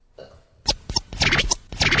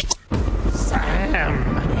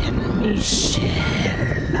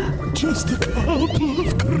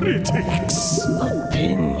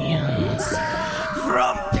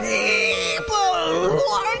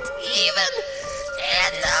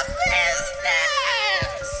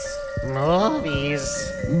movies,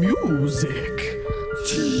 music,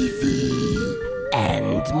 TV,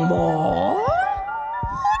 and more.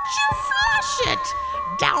 would you flush it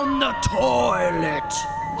down the toilet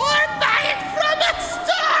or buy it from a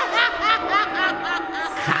store?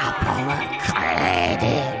 Couple of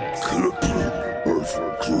credits.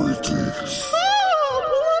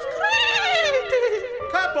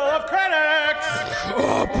 Couple of critics!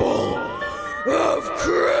 Couple of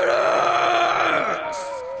critics.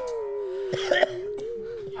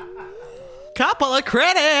 Couple of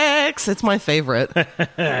critics. It's my favorite.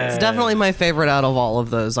 It's definitely my favorite out of all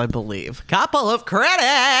of those, I believe. Couple of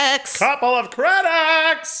critics. Couple of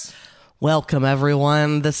critics! Welcome,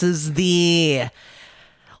 everyone. This is the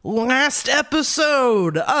last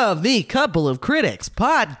episode of the Couple of Critics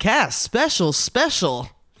podcast special.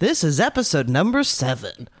 This is episode number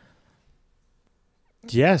 7.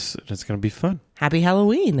 Yes, it's going to be fun. Happy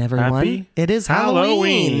Halloween, everyone. Happy It is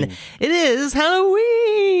Halloween. Halloween. It is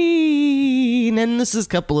Halloween. And this is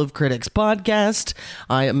Couple of Critics podcast.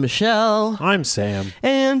 I am Michelle. I'm Sam.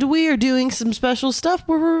 And we are doing some special stuff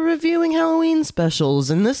where we're reviewing Halloween specials.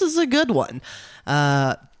 And this is a good one.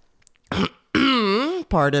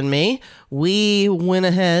 Pardon me. We went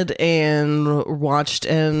ahead and watched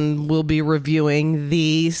and will be reviewing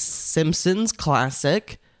the Simpsons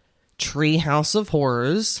classic, Treehouse of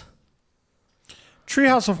Horrors.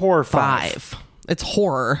 Treehouse of Horror 5. It's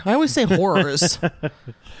horror. I always say horrors,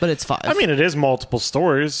 but it's 5. I mean, it is multiple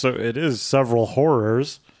stories, so it is several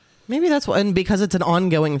horrors. Maybe that's what, and because it's an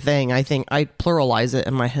ongoing thing, I think I pluralize it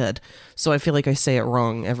in my head. So I feel like I say it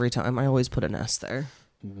wrong every time. I always put an S there.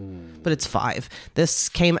 But it's 5. This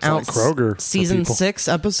came out like Kroger for season people. 6,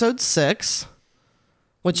 episode 6,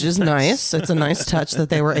 which is nice. It's a nice touch that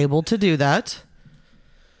they were able to do that.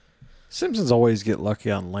 Simpsons always get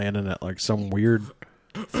lucky on landing at like some weird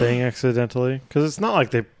thing accidentally. Because it's not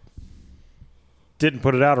like they didn't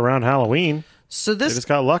put it out around Halloween. So They this just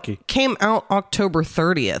got lucky. came out October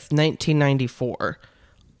 30th, 1994.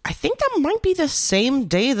 I think that might be the same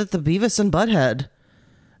day that the Beavis and Butthead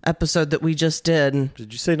episode that we just did.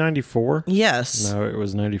 Did you say 94? Yes. No, it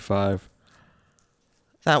was 95.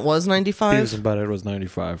 That was 95? Beavis and Butthead was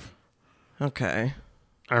 95. Okay.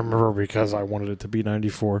 I remember because I wanted it to be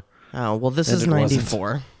 94. Oh, well, this And is it wasn't.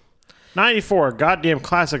 94. 94, goddamn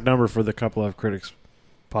classic number for the Couple of Critics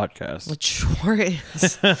podcast. It sure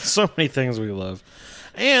is. So many things we love.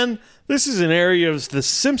 And this is an area of The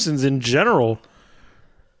Simpsons in general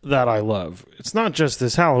that I love. It's not just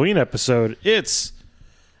this Halloween episode. It's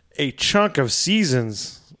a chunk of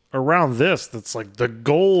seasons around this that's like the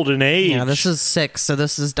golden age. Yeah, this is 6, so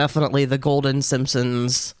this is definitely the Golden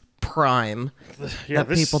Simpsons prime that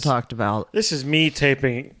people talked about. This is me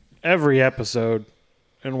taping every episode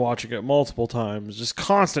and watching it multiple times. Just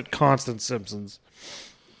constant Simpsons.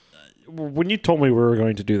 When you told me we were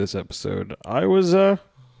going to do this episode, I was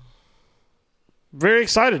very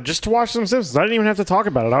excited just to watch some Simpsons. I didn't even have to talk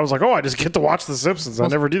about it. I was like, oh, I just get to watch The Simpsons. I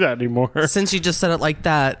never do that anymore. Since you just said it like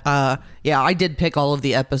that, yeah, I did pick all of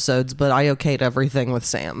the episodes, but I okayed everything with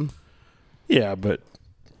Sam. Yeah, but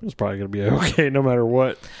it was probably going to be okay no matter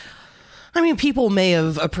what. I mean, people may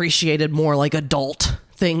have appreciated more like adult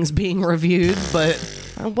things being reviewed, but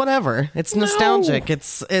whatever. It's nostalgic.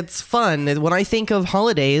 It's fun. When I think of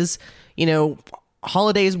holidays, you know,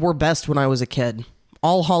 holidays were best when I was a kid.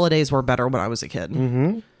 All holidays were better when I was a kid.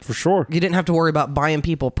 Mm-hmm, for sure. You didn't have to worry about buying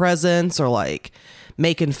people presents or like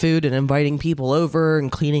making food and inviting people over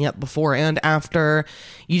and cleaning up before and after.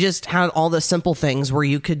 You just had all the simple things where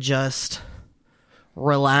you could just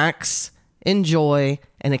relax, enjoy,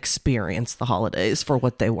 and experience the holidays for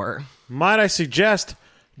what they were. Might I suggest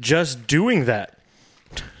just doing that?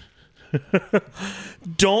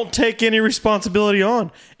 Don't take any responsibility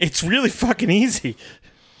on. It's really fucking easy.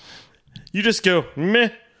 You just go, meh,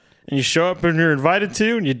 and you show up when you're invited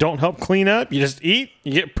to, and you don't help clean up. You just eat,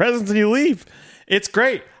 you get presents, and you leave. It's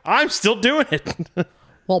great. I'm still doing it.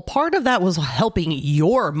 Well, part of that was helping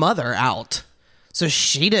your mother out, so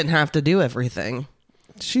she didn't have to do everything.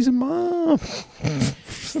 She's a mom.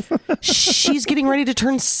 She's getting ready to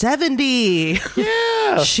turn 70.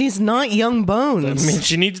 Yeah. She's not young bones. I mean,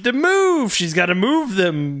 she needs to move. She's got to move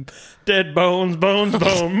them dead bones.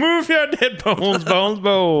 Move your dead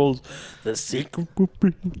bones. The secret will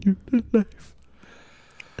bring you to life.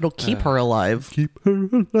 It'll keep her alive. Keep her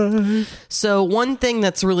alive. So one thing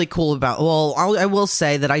that's really cool about, well, I will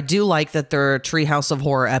say that I do like that their Treehouse of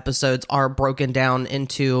Horror episodes are broken down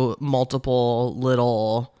into multiple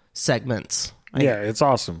little segments. Yeah, it's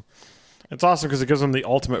awesome. It's awesome because it gives them the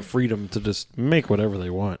ultimate freedom to just make whatever they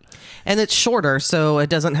want. And it's shorter, so it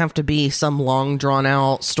doesn't have to be some long,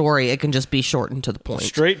 drawn-out story. It can just be shortened to the point.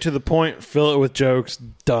 Straight to the point, fill it with jokes,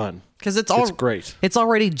 done. Because it's great. It's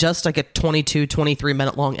already just like a 22,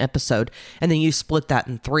 23-minute long episode, and then you split that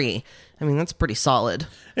in 3. I mean, that's pretty solid.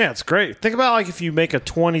 Yeah, it's great. Think about like if you make a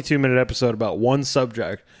 22-minute episode about one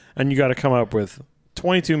subject, and you got to come up with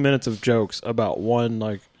 22 minutes of jokes about one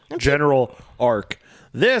like general arc.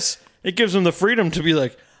 This, it gives them the freedom to be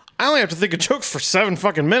like, I only have to think of jokes for 7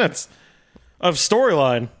 fucking minutes of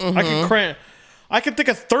storyline. I can think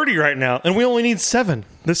of 30 right now, and we only need 7.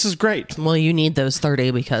 This is great. Well, you need those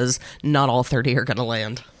 30 because not all 30 are going to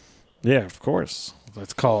land. Yeah, of course.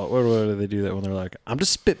 Let's call it. What do they do that when they're like, I'm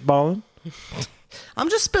just spitballing? I'm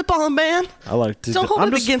just spitballing, man. I like to. Don't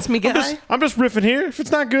hold it against me, guy. I'm just riffing here. If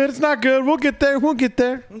it's not good, it's not good. We'll get there. We'll get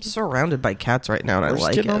there. I'm surrounded by cats right now, and I We're just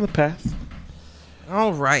like getting it. on the path.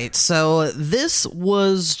 All right, so this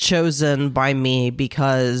was chosen by me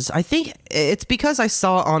because I think it's because I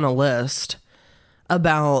saw on a list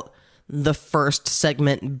about the first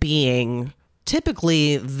segment being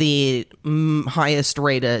typically the highest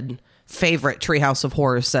rated favorite Treehouse of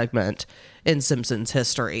Horror segment in Simpsons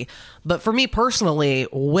history. But for me personally,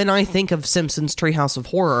 when I think of Simpsons Treehouse of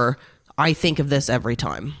Horror, I think of this every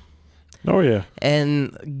time. Oh, yeah.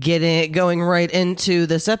 And going right into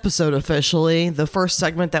this episode officially, the first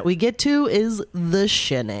segment that we get to is The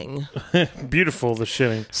Shining. Beautiful, The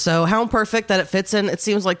Shining. So how perfect that it fits in. It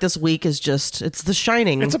seems like this week is it's The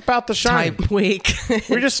Shining. It's about The Shining. Type week.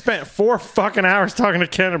 We just spent 4 fucking hours talking to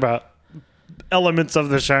Ken about elements of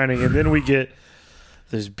The Shining, and then we get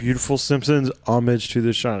this beautiful Simpsons homage to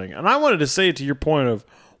The Shining. And I wanted to say, to your point of,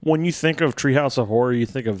 when you think of Treehouse of Horror, you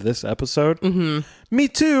think of this episode. Mm-hmm. Me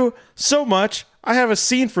too, so much. I have a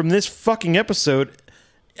scene from this fucking episode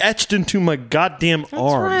etched into my goddamn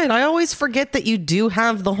arm. That's right. I always forget that you do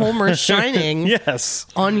have the Homer Shining Yes.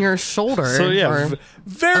 on your shoulder. So yeah, or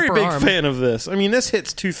very upper big arm. fan of this. I mean, this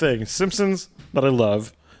hits 2 things. Simpsons, that I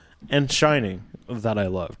love, and Shining, that I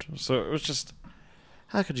loved. So it was just,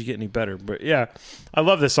 how could you get any better? But yeah, I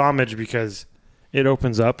love this homage because it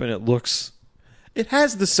opens up and it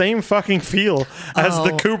has the same fucking feel as the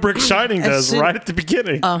Kubrick Shining does right at the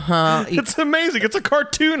beginning. Uh-huh. It's amazing. It's a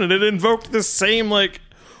cartoon, and it invoked the same, like,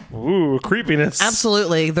 creepiness.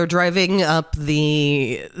 Absolutely. They're driving up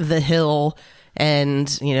the hill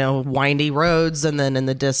and, windy roads, and then in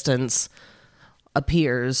the distance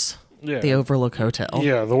appears the Overlook Hotel.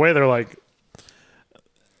 Yeah, the way they're like,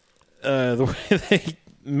 the way they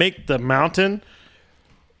make the mountain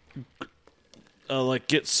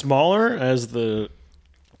get smaller as the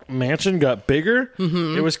mansion got bigger.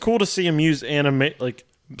 Mm-hmm. It was cool to see him use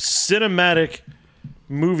cinematic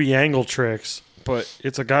movie angle tricks, but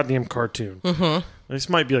it's a goddamn cartoon. Mm-hmm. This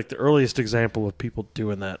might be like the earliest example of people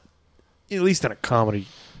doing that, at least in a comedy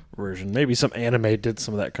version. Maybe some anime did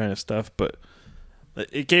some of that kind of stuff, but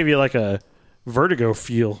it gave you like a Vertigo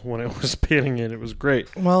feel when it was panning in. It was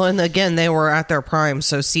great. Well, and again, they were at their prime,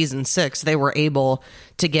 so season 6, they were able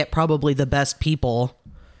to get probably the best people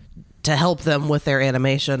to help them with their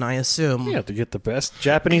animation, I assume. Yeah, to get the best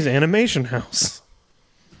Japanese animation house.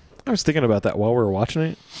 I was thinking about that while we were watching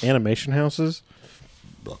it. Animation houses.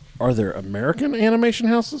 Are there American animation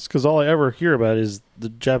houses? Because all I ever hear about is the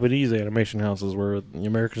Japanese animation houses where the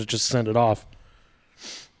Americans just send it off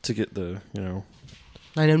to get the,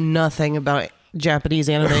 I know nothing about Japanese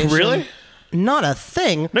animation. Really? Not a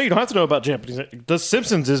thing. No, you don't have to know about Japanese. The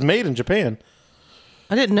Simpsons is made in Japan.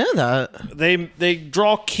 I didn't know that. They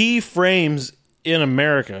draw key frames in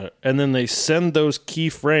America, and then they send those key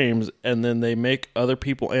frames, and then they make other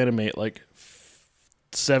people animate like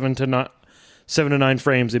 7 to 9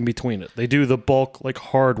 frames in between it. They do the bulk, like,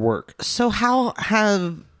 hard work. So how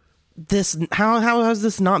has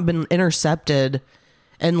this not been intercepted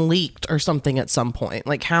and leaked or something at some point?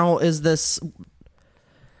 Like, how are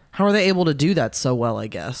they able to do that so well, I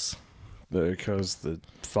guess? Because the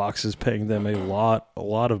Fox is paying them a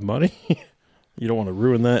lot of money. You don't want to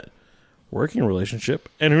ruin that working relationship.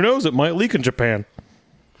 And who knows, it might leak in Japan.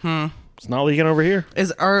 It's not leaking over here.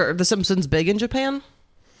 Are the Simpsons big in Japan?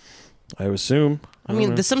 I would assume. I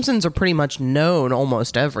mean, the Simpsons are pretty much known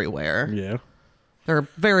almost everywhere. Yeah. They're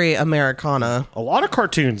very Americana. A lot of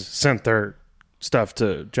cartoons sent their stuff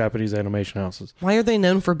to Japanese animation houses. Why are they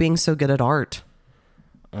known for being so good at art?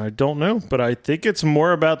 I don't know, but I think it's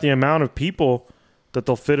more about the amount of people that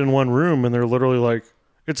they'll fit in one room, and they're literally like,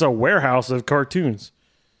 it's a warehouse of cartoons.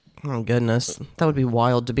 Oh, goodness. That would be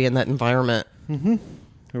wild to be in that environment. Mm-hmm.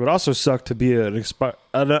 It would also suck to be an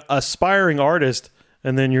aspiring artist,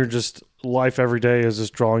 and then you're just, life every day is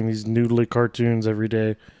just drawing these noodly cartoons every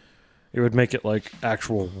day, It would make it like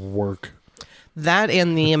actual work. That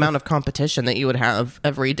and the amount of competition that you would have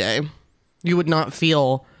every day. You would not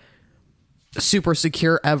feel super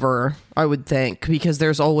secure ever, I would think, because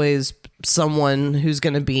there's always someone who's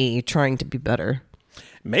going to be trying to be better.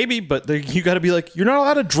 Maybe, but you got to be like, you're not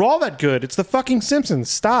allowed to draw that good. It's the fucking Simpsons.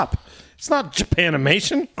 Stop. It's not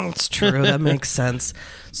Japanimation. That's true. That makes sense.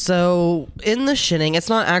 So in The Shining, it's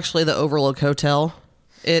not actually the Overlook Hotel.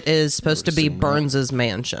 It is supposed to be Burns's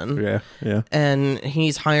mansion. Yeah. And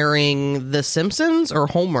he's hiring the Simpsons or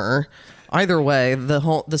Homer. Either way,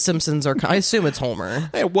 the Simpsons are... I assume it's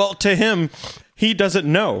Homer. Hey, well, to him, he doesn't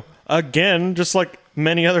know. Again, just like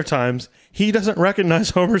many other times, he doesn't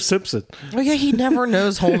recognize Homer Simpson. Oh, yeah, he never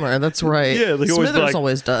knows Homer. That's right. Yeah, Smithers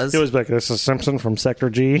always does. He always be like, this is Simpson from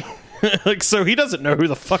Sector G. Like, so he doesn't know who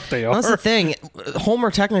the fuck they are. That's the thing.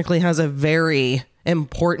 Homer technically has a very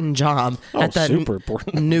important job at that super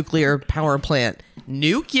important. nuclear power plant.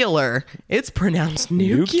 Nuclear. It's pronounced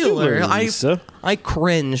nuclear. Lisa. I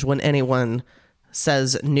cringe when anyone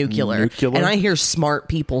says nuclear. And I hear smart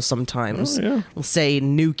people sometimes say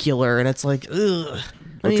nuclear, and it's like, ugh.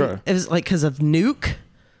 I mean, is it like because of nuke?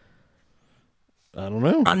 I don't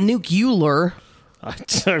know. A nuclear. I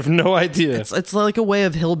have no idea. It's like a way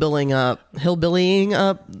of hillbillying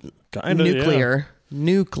up. Kinda, nuclear. yeah.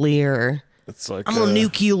 Nuclear. It's like I'm a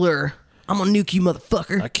nuclear. I'm a nuke you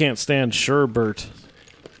motherfucker. I can't stand sherbet.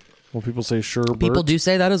 When people say sherbet. People do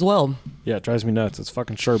say that as well. Yeah, it drives me nuts. It's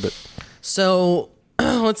fucking sherbet. So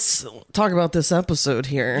let's talk about this episode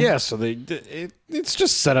here. Yeah, so it's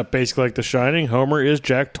just set up basically like The Shining. Homer is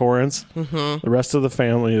Jack Torrance. Mm-hmm. The rest of the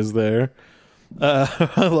family is there.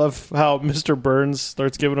 I love how Mr. Burns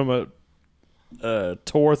starts giving him a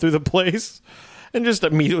tour through the place and just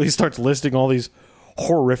immediately starts listing all these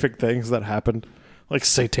horrific things that happened, like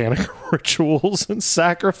satanic rituals and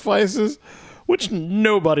sacrifices, which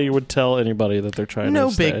nobody would tell anybody that they're trying to No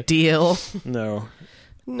stay. big deal. No.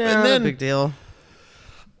 No big deal.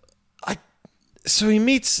 So he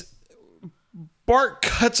meets... Bart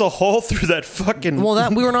cuts a hole through that fucking...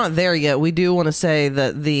 Well, we were not there yet. We do want to say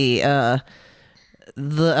that the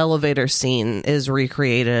elevator scene is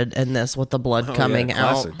recreated in this with the blood coming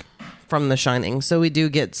out from The Shining. So we do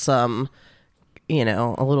get some,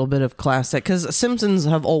 a little bit of classic. Because Simpsons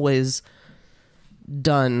have always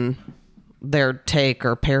done their take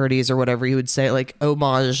or parodies or whatever you would say, like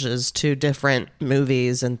homages to different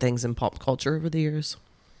movies and things in pop culture over the years.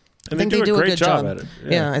 And they do a great job at it.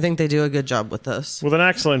 Yeah, I think they do a good job with this. With an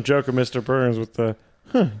excellent joke of Mr. Burns with the,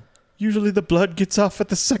 usually the blood gets off at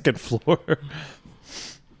the second floor.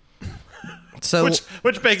 So,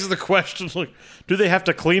 which begs the question, like, do they have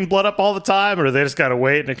to clean blood up all the time, or do they just gotta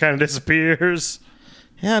wait and it kind of disappears?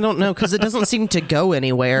 Yeah, I don't know, because it doesn't seem to go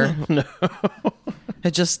anywhere. No.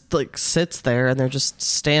 It just, sits there, and they're just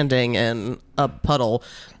standing in a puddle.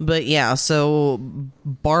 But, yeah, so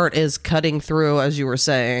Bart is cutting through, as you were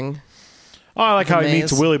saying. Oh, I like how he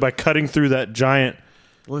meets Willie by cutting through that giant...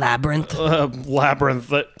 Labyrinth. Labyrinth.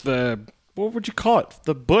 What would you call it?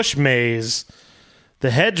 The bush maze. The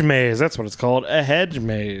hedge maze. That's what it's called. A hedge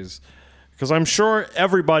maze. Because I'm sure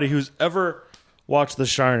everybody who's ever watched The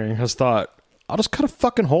Shining has thought, I'll just cut a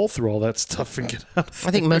fucking hole through all that stuff and get out of there.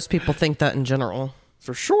 I think most people think that in general.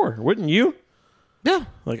 For sure. Wouldn't you? Yeah.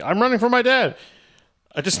 Like, I'm running for my dad.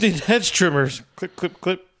 I just need hedge trimmers. Clip, clip,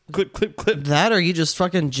 clip, clip, clip, clip. That or you just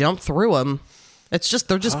fucking jump through them.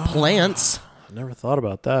 They're just plants. I never thought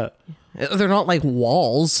about that. They're not like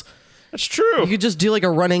walls. That's true. You could just do like a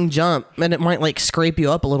running jump and it might scrape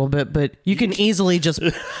you up a little bit, but you can easily just...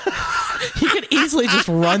 You can easily just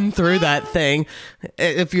run through that thing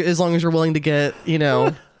as long as you're willing to get,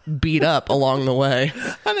 beat up along the way.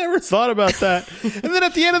 I never thought about that. And then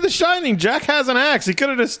at the end of The Shining, Jack has an axe. He could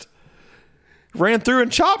have just ran through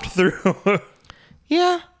and chopped through.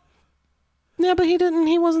 Yeah. Yeah, but he didn't.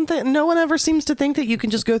 He wasn't. No one ever seems to think that you can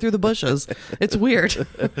just go through the bushes. It's weird.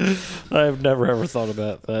 I've never ever thought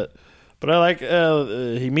about that. But I like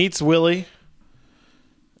he meets Willie.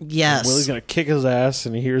 Yes. Willie's gonna kick his ass,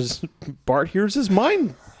 and Bart hears his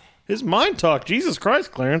mind talk. Jesus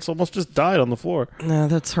Christ, Clarence almost just died on the floor. No,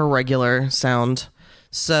 that's her regular sound.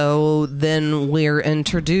 So then we're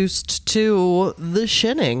introduced to the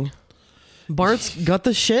shinning. Bart's got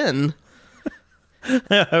the shin.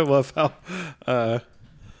 I love how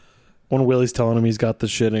when Willie's telling him he's got the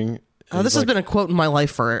shitting. Oh, this has been a quote in my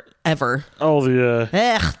life forever. Oh, do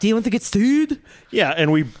you want to get sued? Yeah,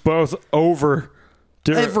 and we both overdo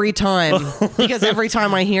every time. Because every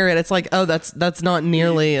time I hear it, it's like, oh, that's not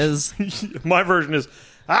nearly as... My version is,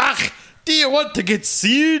 do you want to get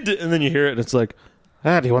sued? And then you hear it, and it's like,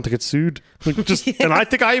 do you want to get sued? Like, just and I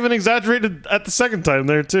think I even exaggerated at the second time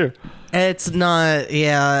there too. It's not,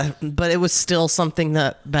 yeah, but it was still something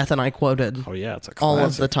that Beth and I quoted Oh yeah, it's a classic. all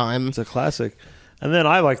of the time. It's a classic. And then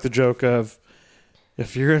I like the joke of,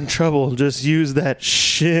 if you're in trouble, just use that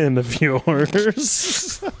shin of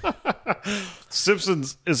yours.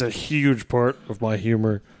 Simpsons is a huge part of my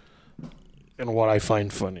humor and what I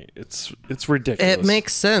find funny. It's ridiculous. It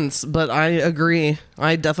makes sense, but I agree.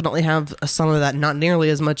 I definitely have some of that, not nearly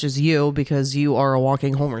as much as you, because you are a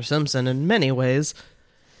walking Homer Simpson in many ways.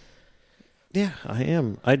 Yeah, I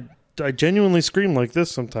am. I genuinely scream like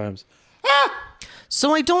this sometimes.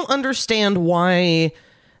 So I don't understand why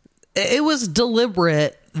it was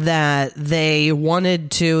deliberate that they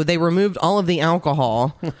removed all of the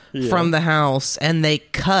alcohol from the house and they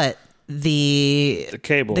cut the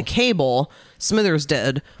cable Smithers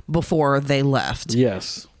did before they left.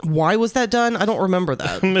 Yes. Why was that done? I don't remember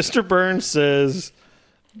that. Mr. Burns says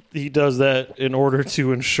he does that in order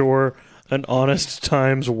to ensure an honest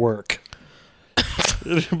time's work.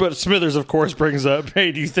 But Smithers, of course, brings up,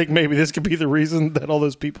 hey, do you think maybe this could be the reason that all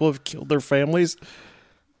those people have killed their families?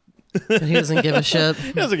 He doesn't give a shit.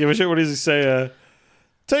 He doesn't give a shit. What does he say?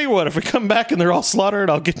 Tell you what, if we come back and they're all slaughtered,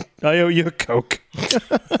 I owe you a Coke.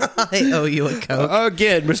 I owe you a Coke.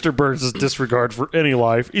 Again, Mr. Burns' disregard for any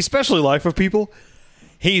life, especially life of people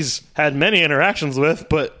he's had many interactions with,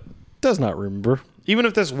 but does not remember. Even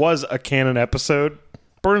if this was a canon episode,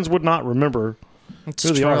 Burns would not remember It's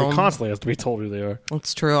who they are. He true. constantly has to be told who they are.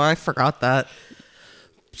 It's true. I forgot that.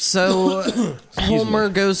 So Homer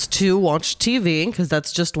goes to watch TV because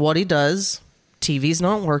that's just what he does. TV's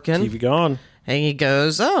not working. TV gone. And he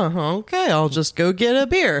goes, oh, okay, I'll just go get a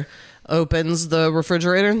beer. Opens the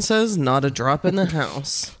refrigerator and says, not a drop in the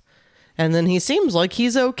house. And then he seems like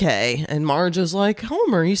he's okay. And Marge is like,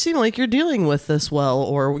 Homer, you seem like you're dealing with this well.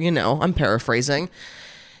 Or, I'm paraphrasing.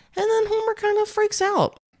 And then Homer kind of freaks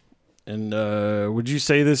out. And would you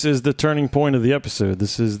say this is the turning point of the episode?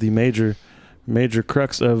 This is the major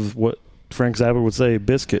crux of what Frank Zappa would say,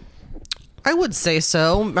 biscuit. I would say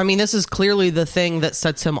so. I mean, this is clearly the thing that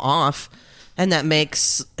sets him off and that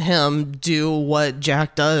makes him do what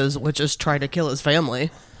Jack does, which is try to kill his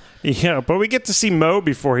family. Yeah, but we get to see Moe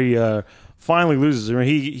before he finally loses. I mean,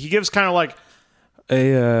 he gives kind of like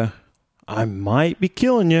I might be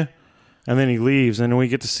killing you. And then he leaves, and we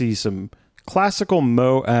get to see some classical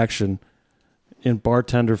Moe action in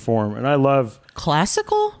bartender form. And I love...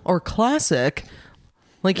 Classical or classic?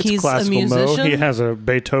 Like it's he's a classical musician? Moe. He has a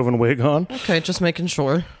Beethoven wig on. Okay, just making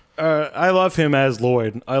sure. I love him as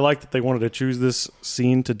Lloyd. I like that they wanted to choose this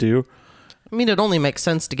scene to do. I mean, it only makes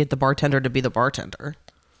sense to get the bartender to be the bartender.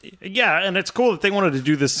 Yeah, and it's cool that they wanted to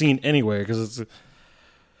do this scene anyway, because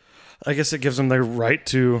I guess it gives them the right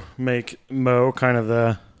to make Moe kind of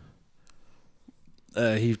the...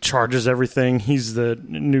 he charges everything. He's the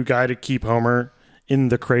new guy to keep Homer in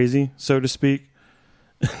the crazy, so to speak.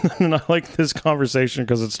 And I like this conversation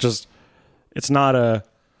because it's not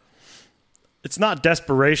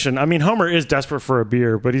desperation. I mean, Homer is desperate for a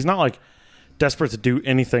beer, but he's not like desperate to do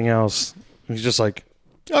anything else. He's just like,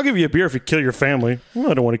 I'll give you a beer if you kill your family.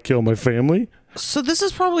 Well, I don't want to kill my family. So this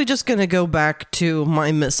is probably just going to go back to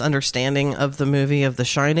my misunderstanding of the movie of The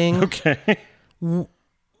Shining. Okay.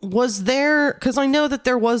 Was there... Because I know that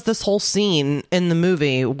there was this whole scene in the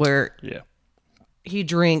movie where he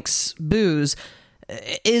drinks booze.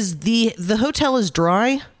 Is the hotel is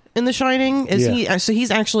dry in The Shining? Is he? So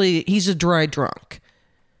he's a dry drunk,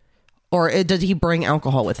 or did he bring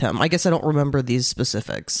alcohol with him? I guess I don't remember these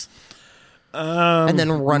specifics. And then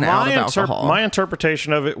run out of alcohol. My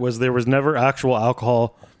interpretation of it was there was never actual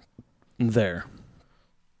alcohol there.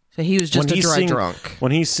 So he was just a dry drunk.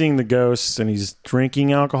 When he's seeing the ghosts and he's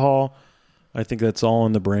drinking alcohol, I think that's all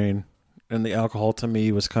in the brain. And the alcohol to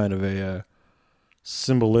me was kind of a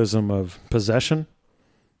symbolism of possession.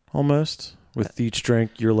 Almost. With each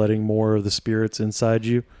drink, you're letting more of the spirits inside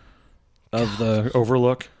you of the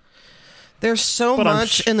Overlook. There's so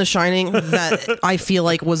much in The Shining that I feel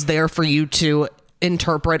like was there for you to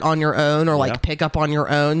interpret on your own or pick up on your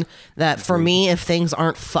own. That for me, if things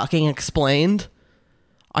aren't fucking explained,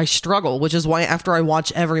 I struggle, which is why after I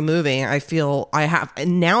watch every movie, I feel I have...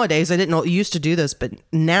 Nowadays, I didn't know used to do this, but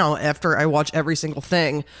now after I watch every single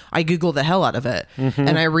thing, I Google the hell out of it. Mm-hmm.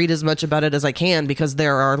 And I read as much about it as I can because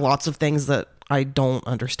there are lots of things that I don't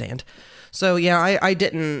understand. So yeah, I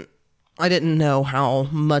didn't know how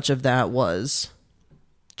much of that was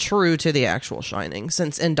true to the actual Shining,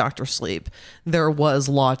 since in Dr. Sleep, there was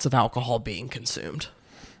lots of alcohol being consumed.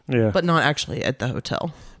 Yeah. But not actually at the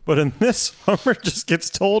hotel. But in this, Homer just gets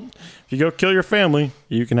told, if you go kill your family,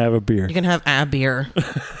 you can have a beer. You can have a beer.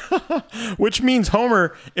 Which means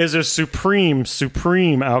Homer is a supreme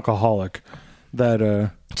alcoholic.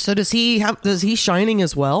 That So does he Shining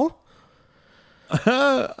as well?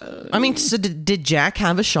 I mean, so did Jack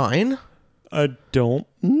have a shine? I don't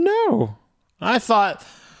know. I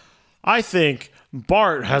think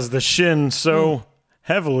Bart has the shin so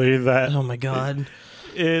heavily that Oh my god.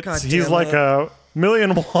 God he's damn like it. a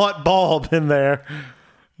 1,000,000-watt bulb in there,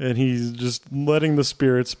 and he's just letting the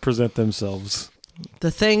spirits present themselves.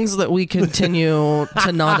 The things that we continue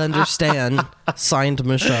to not understand. Signed,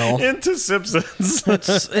 Michelle. Into Simpsons.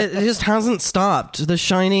 It just hasn't stopped. The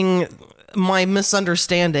Shining, my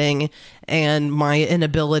misunderstanding and my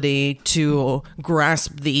inability to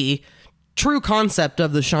grasp the true concept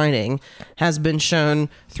of The Shining has been shown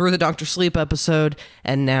through the Dr. Sleep episode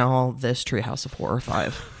and now this Treehouse of Horror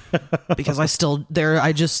 5. Because I still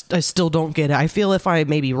don't get it. I feel if I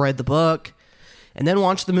maybe read the book and then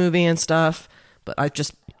watch the movie and stuff, but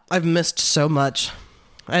I've missed so much.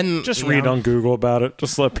 And Just read on Google about it.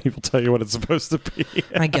 Just let people tell you what it's supposed to be.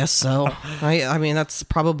 I guess so. I mean, that's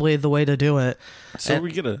probably the way to do it. So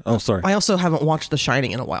we get a... Oh, sorry. I also haven't watched The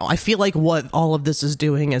Shining in a while. I feel like what all of this is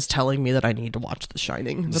doing is telling me that I need to watch The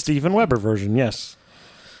Shining. The Steven Weber version, yes.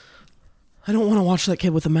 I don't want to watch that kid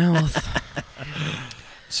with a mouth.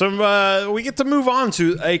 So we get to move on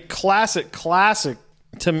to a classic.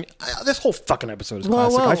 To me, this whole fucking episode is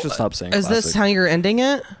classic. I should stop saying Is classic. this how you're ending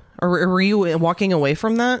it? Or were you walking away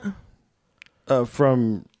from that?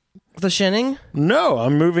 From... The Shining? No,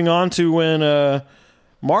 I'm moving on to when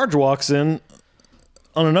Marge walks in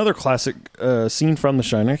on another classic scene from The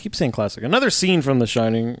Shining. I keep saying classic. Another scene from The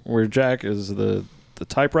Shining where Jack is the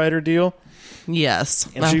typewriter deal. Yes.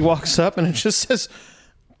 And she walks up and it just says,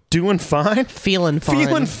 "Doing fine?" Feeling fine.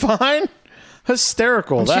 Feeling fine?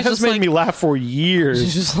 Hysterical. And That she's has just made like- me laugh for years.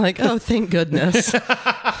 She's just like, oh, thank goodness.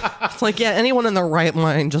 It's like, yeah, anyone in their right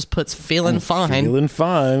mind just puts feeling fine. Feeling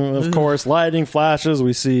fine. Of course, lighting flashes.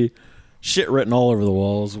 We see shit written all over the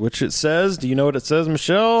walls, which it says. Do you know what it says,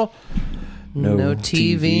 Michelle? No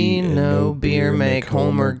TV, no beer, make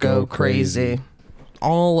Homer go crazy.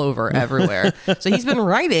 All over, everywhere. So he's been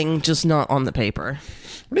writing, just not on the paper.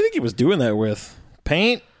 What do you think he was doing that with?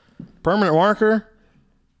 Paint? Permanent marker?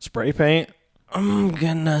 Spray paint? I'm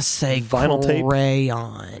gonna say Vinyl tape?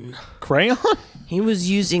 crayon. Crayon? He was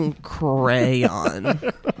using crayon.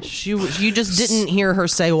 You just didn't hear her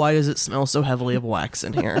say, "Why does it smell so heavily of wax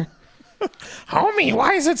in here?" Homie,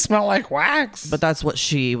 why does it smell like wax? But that's what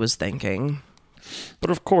she was thinking.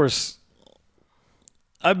 But of course,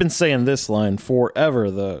 I've been saying this line forever.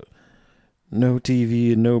 The no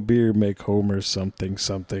TV and no beer make Homer something.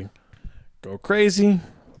 Go crazy.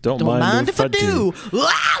 Don't mind if I do.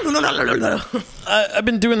 I've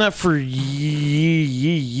been doing that for years.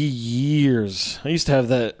 I used to have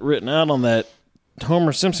that written out on that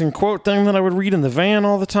Homer Simpson quote thing that I would read in the van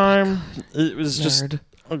all the time. It was just... Nerd.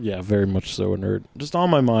 Oh, yeah, very much so a nerd. Just on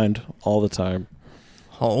my mind all the time.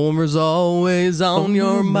 Homer's always on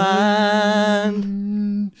your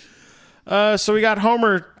mind. So we got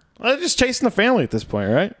Homer just chasing the family at this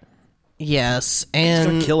point, right? Yes, He's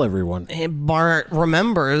gonna and kill everyone. Bart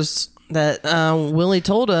remembers that Willie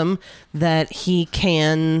told him that he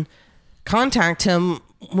can contact him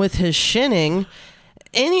with his shinning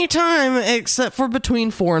anytime except for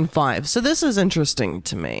between 4 and 5. So this is interesting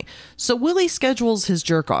to me. So Willie schedules his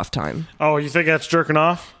jerk-off time. Oh, you think that's jerking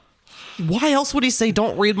off? Why else would he say,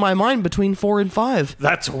 don't read my mind between 4 and 5?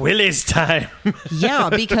 That's Willie's time.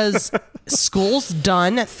 Yeah, because school's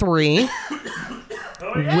done at 3.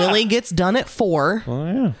 Willie gets done at 4. Oh,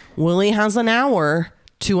 yeah. Willie has an hour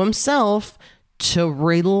to himself to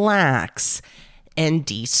relax and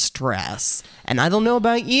de-stress. And I don't know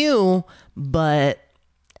about you, but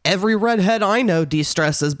every redhead I know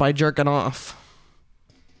de-stresses by jerking off.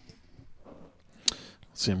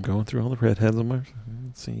 See, I'm going through all the redheads on my...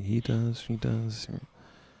 Let's see, he does, she does.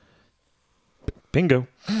 Bingo.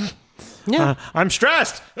 Yeah. I'm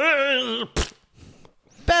stressed.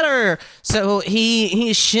 Better. So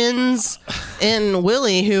he shins in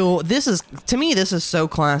Willie, who this is so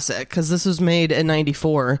classic because this was made in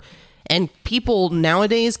 94, and people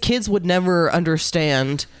nowadays, kids would never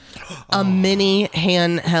understand a mini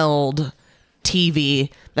handheld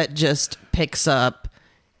TV that just picks up,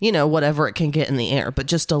 whatever it can get in the air, but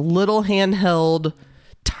just a little handheld,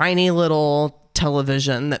 tiny little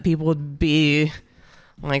television that people would be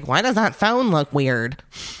like, why does that phone look weird?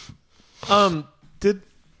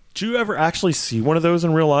 Did you ever actually see one of those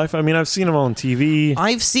in real life? I mean, I've seen them on TV.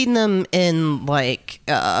 I've seen them in like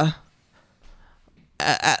a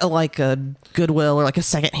Goodwill or like a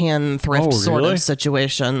secondhand thrift Oh, sort really? of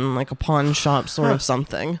situation, like a pawn shop sort of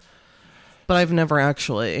something. but I've never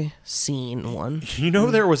actually seen one. You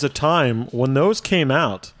know, there was a time when those came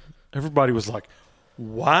out, everybody was like,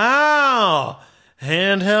 wow,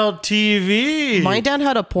 handheld TV. My dad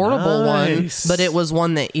had a portable Nice. one, but it was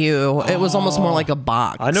one that it was almost more like a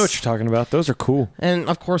box. I know what you're talking about. Those are cool. And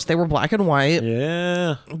of course, they were black and white.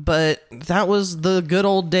 Yeah. But that was the good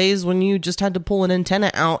old days when you just had to pull an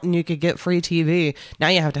antenna out and you could get free TV. Now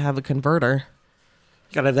you have to have a converter.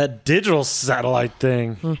 Gotta have that digital satellite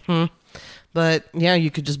thing. But yeah,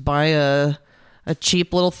 you could just buy a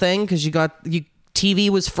cheap little thing because TV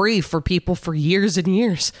was free for people for years and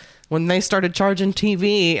years. When they started charging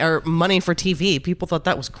TV or money for TV, people thought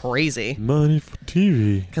that was crazy. Money for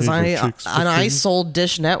TV. Because I sold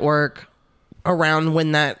Dish Network around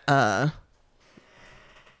when that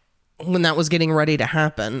was getting ready to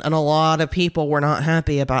happen, and a lot of people were not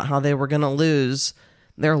happy about how they were going to lose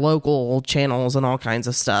their local channels and all kinds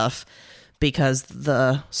of stuff because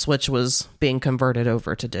the switch was being converted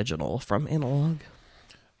over to digital from analog.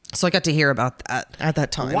 So I got to hear about that at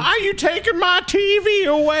that time. Why are you taking my TV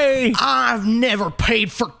away? I've never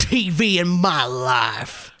paid for TV in my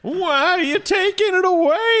life. Why are you taking it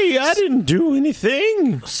away? I didn't do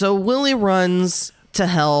anything. So Willie runs to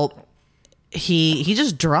help. He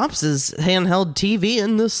just drops his handheld TV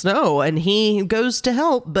in the snow and he goes to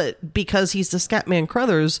help, but because he's the Scatman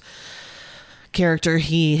Crothers character,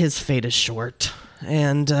 his fate is short.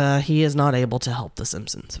 And he is not able to help the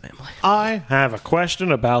Simpsons family. I have a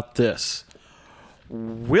question about this.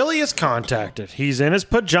 Willie is contacted. He's in his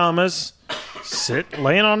pajamas,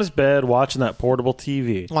 laying on his bed, watching that portable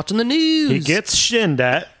TV. Watching the news. He gets shinned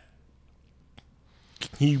at.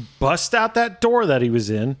 He busts out that door that he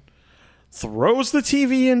was in, throws the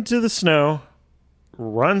TV into the snow,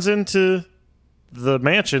 runs into the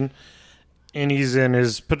mansion, and he's in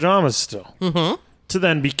his pajamas still. Mm-hmm. To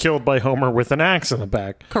then be killed by Homer with an axe in the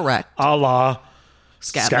back. Correct. A la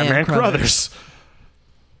Scatman Crothers.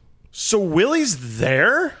 So Willie's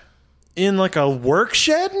there in like a work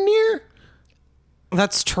shed near?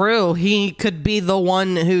 That's true. He could be the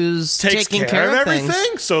one who's Takes taking care of everything.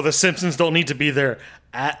 things. So the Simpsons don't need to be there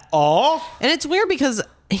at all? And it's weird because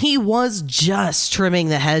he was just trimming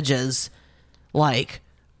the hedges like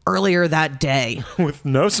earlier that day. With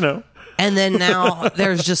no snow. And then now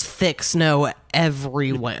there's just thick snow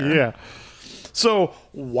everywhere. Yeah. So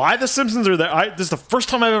why the Simpsons are there? This is the first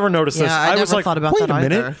time I've ever noticed this. I was never like, thought about wait that a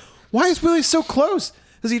minute. either. Why is Willie so close?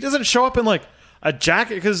 Because he doesn't show up in like a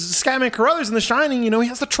jacket. Because Scatman Crothers in The Shining, he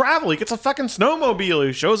has to travel. He gets a fucking snowmobile.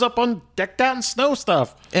 He shows up on decked out in snow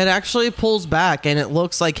stuff. It actually pulls back and it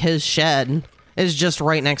looks like his shed is just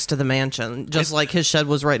right next to the mansion. Just like his shed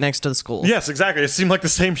was right next to the school. Yes, exactly. It seemed like the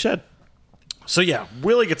same shed. So yeah,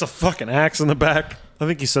 Willie gets a fucking axe in the back. I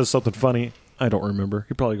think he says something funny. I don't remember.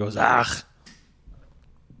 He probably goes, "Ah."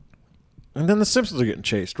 And then the Simpsons are getting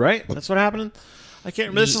chased, right? That's what happened? I can't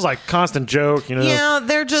remember. This is like constant joke, Yeah,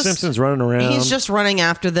 they're just... Simpsons running around. He's just running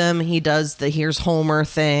after them. He does the "Here's Homer"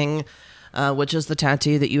 thing, which is the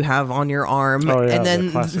tattoo that you have on your arm. Oh, yeah, and then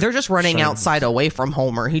the classic they're just running shine. outside away from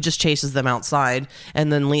Homer. He just chases them outside.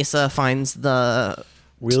 And then Lisa finds the...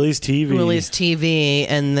 Willie's TV.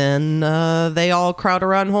 And then they all crowd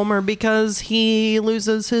around Homer because he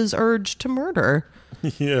loses his urge to murder.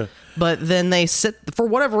 Yeah. But then they sit, for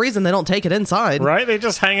whatever reason, they don't take it inside. Right? They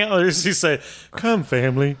just hang out there. You say, "Come,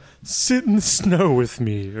 family, sit in the snow with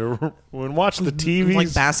me." Or and watch the TV.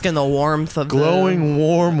 Like bask in the warmth of glowing,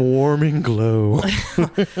 warming glow.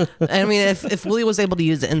 I mean, if Willie was able to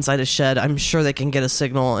use it inside a shed, I'm sure they can get a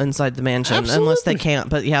signal inside the mansion. Absolutely. Unless they can't.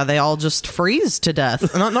 But yeah, they all just freeze to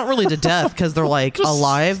death. Not really to death because they're like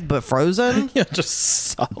alive but frozen. Yeah, just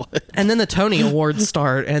solid. And then the Tony Awards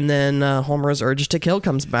start, and then Homer's urge to kill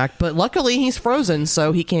comes back. But luckily, he's frozen,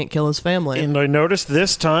 so he can't kill his family. And I noticed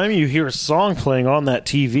this time you hear a song playing on that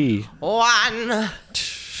TV. One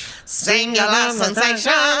singular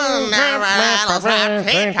sensation never rattles my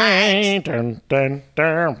feet.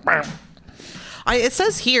 It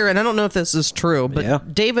says here, and I don't know if this is true, but Yeah.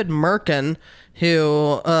 David Merkin,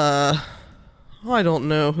 who I don't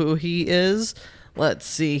know who he is. Let's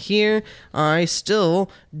see here. I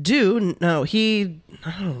still do know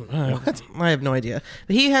I don't know. What? I have no idea.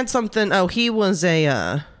 He had something. Oh, he was a.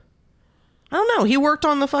 I don't know. He worked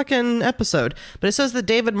on the fucking episode, but it says that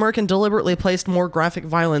David Merkin deliberately placed more graphic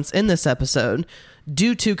violence in this episode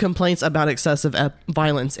due to complaints about excessive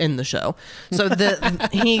violence in the show. So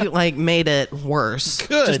he like made it worse.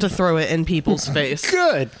 Good. Just to throw it in people's face.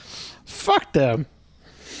 Good. Fuck them.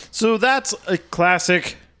 So that's a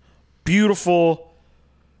classic, beautiful.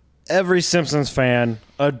 Every Simpsons fan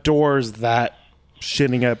adores that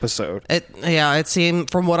shitting episode. It seemed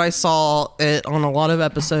from what I saw, it on a lot of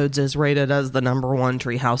episodes is rated as the #1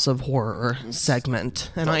 Treehouse of Horror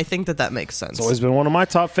segment, and I think that makes sense. It's always been one of my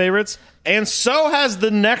top favorites, and so has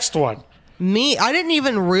the next one. I didn't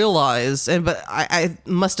even realize, but I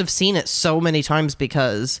must have seen it so many times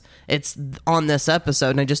because it's on this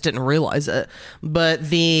episode, and I just didn't realize it. But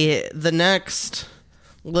the next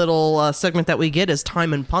little segment that we get is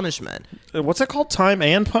Time and Punishment. What's it called? Time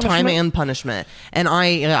and Punishment? Time and Punishment. And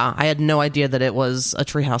I had no idea that it was a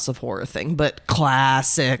Treehouse of Horror thing, but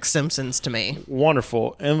classic Simpsons to me.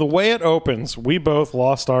 Wonderful. And the way it opens, we both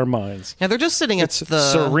lost our minds. Yeah, they're just sitting at the...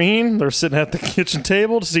 serene. They're sitting at the kitchen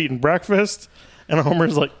table just eating breakfast. And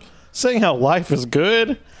Homer's like saying how life is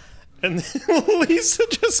good. And then Lisa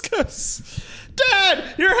just goes...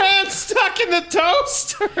 Dad, your hand's stuck in the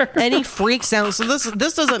toaster. And he freaks out. So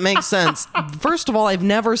this doesn't make sense. First of all, I've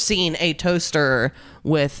never seen a toaster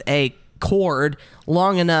with a cord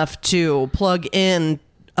long enough to plug in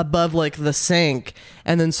above like the sink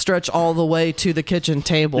and then stretch all the way to the kitchen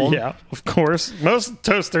table. Yeah, of course. Most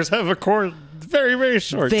toasters have a cord very, very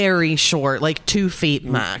short. Very short, like 2 feet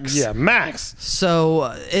max. Yeah, max.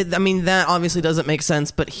 So, that obviously doesn't make sense,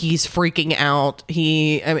 but he's freaking out.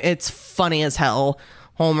 It's funny as hell.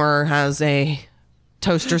 Homer has a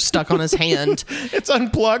toaster stuck on his hand. It's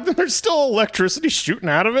unplugged and there's still electricity shooting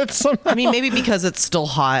out of it somehow. I mean, maybe because it's still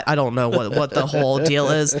hot. I don't know what the whole deal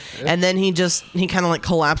is. And then he kind of like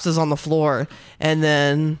collapses on the floor. And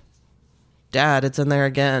then, Dad, it's in there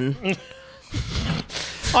again.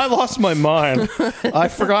 I lost my mind. I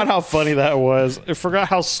forgot how funny that was. I forgot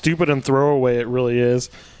how stupid and throwaway it really is.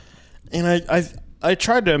 And I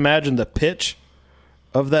tried to imagine the pitch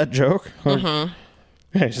of that joke. Mm-hmm.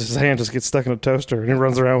 Yeah, his hand just gets stuck in a toaster and he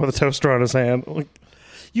runs around with a toaster on his hand. Like,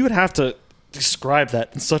 you would have to describe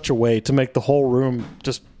that in such a way to make the whole room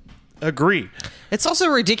just agree. It's also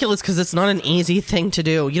ridiculous because it's not an easy thing to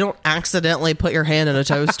do. You don't accidentally put your hand in a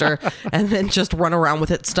toaster and then just run around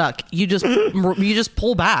with it stuck. You just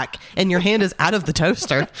pull back and your hand is out of the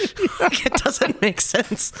toaster. It doesn't make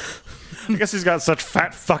sense. I guess he's got such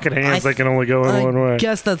fat fucking hands they can only go in one way. I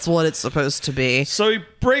guess that's what it's supposed to be. So he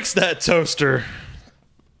breaks that toaster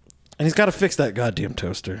and he's got to fix that goddamn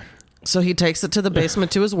toaster. So he takes it to the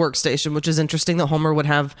basement to his workstation, which is interesting that Homer would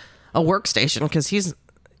have a workstation because he's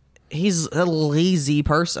a lazy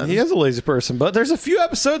person. He is a lazy person, but there's a few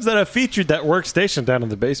episodes that have featured that workstation down in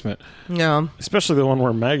the basement. Yeah. Especially the one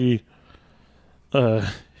where Maggie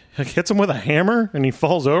hits him with a hammer and he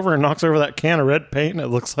falls over and knocks over that can of red paint and it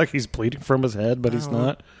looks like he's bleeding from his head, but he's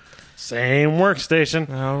not. Same workstation.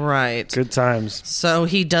 All right. Good times. So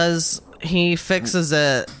he fixes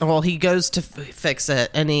it. Well, he goes to fix it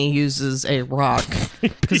and he uses a rock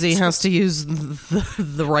because he has to use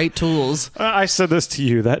the right tools. I said this to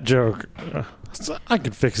you, that joke. I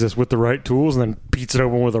could fix this with the right tools and then beats it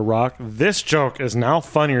open with a rock. This joke is now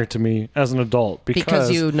funnier to me as an adult because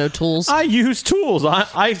you know tools. I use tools.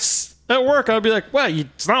 I at work, I'd be like, well,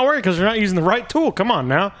 it's not working because you're not using the right tool. Come on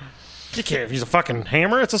now. You can't use a fucking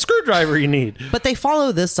hammer. It's a screwdriver you need. But they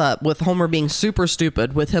follow this up with Homer being super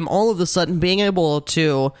stupid, with him all of a sudden being able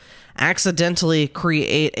to accidentally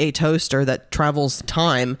create a toaster that travels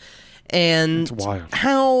time. And it's wild.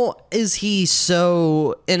 How is he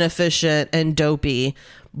so inefficient and dopey,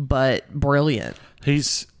 but brilliant?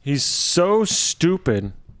 He's so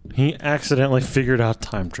stupid, he accidentally figured out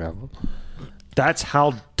time travel. That's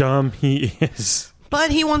how dumb he is. But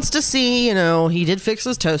he wants to see, he did fix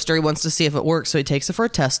his toaster. He wants to see if it works, so he takes it for a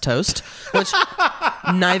test toast, which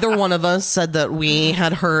neither one of us said that we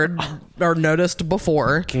had heard or noticed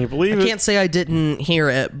before. Can you believe it? I can't say I didn't hear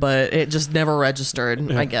it, but it just never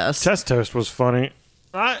registered, I guess. Test toast was funny.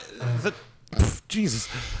 Jesus.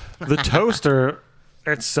 The toaster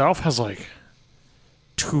itself has,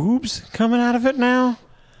 tubes coming out of it now.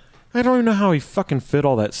 I don't even know how he fucking fit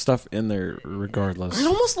all that stuff in there regardless. It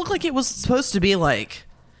almost looked like it was supposed to be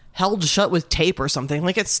held shut with tape or something.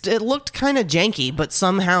 It looked kind of janky, but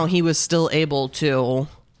somehow he was still able to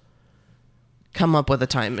come up with a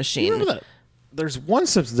time machine. You remember that? There's one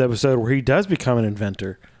Simpsons episode where he does become an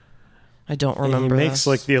inventor. I don't remember. And he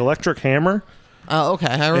makes the electric hammer. Oh, okay.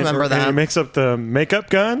 I remember that. And he makes up the makeup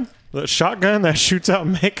gun, the shotgun that shoots out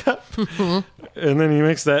makeup. And then he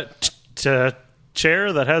makes that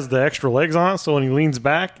chair that has the extra legs on it, so when he leans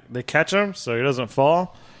back they catch him so he doesn't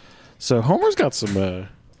fall. So Homer's got some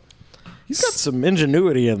he's got some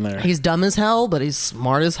ingenuity in there. He's dumb as hell, but he's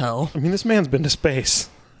smart as hell. I mean, this man's been to space.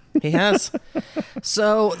 He has.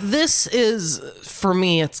 So this is, for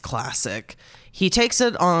me, it's classic. he takes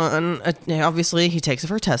it on, obviously he takes it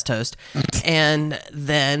for test toast, and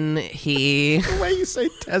then The way you say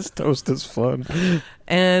test toast is fun.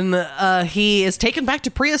 and he is taken back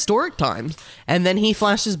to prehistoric times, and then he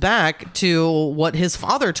flashes back to what his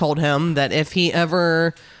father told him, that if he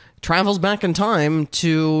ever travels back in time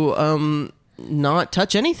to not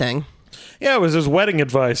touch anything. Yeah, it was his wedding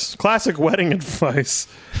advice. Classic wedding advice.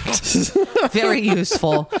 Very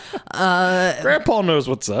useful. Grandpa knows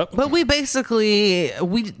what's up. But we basically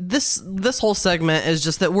this whole segment is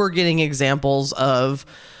just that we're getting examples of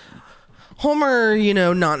Homer,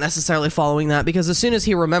 not necessarily following that, because as soon as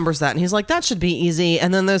he remembers that, and he's like, that should be easy,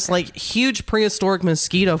 and then there's like huge prehistoric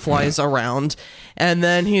mosquito flies around, and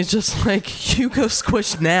then he's just like, you go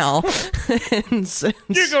squish now.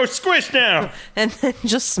 You go squish now. And then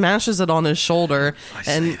just smashes it on his shoulder. I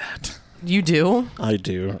say that. You do? I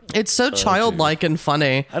do. It's so childlike and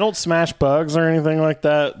funny. I don't smash bugs or anything like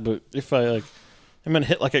that, but if I'm gonna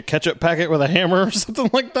hit like a ketchup packet with a hammer or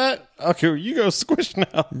something like that, okay, you go squish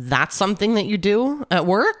now. That's something that you do at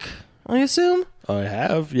work, I assume? I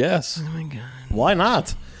have, yes. Oh my god. Why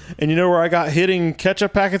not? And you know where I got hitting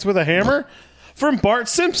ketchup packets with a hammer? From Bart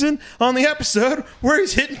Simpson on the episode where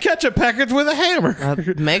he's hitting ketchup packets with a hammer.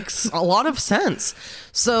 That makes a lot of sense.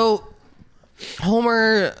 So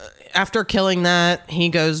Homer, after killing that, he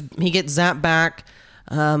gets zapped back,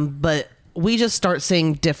 but we just start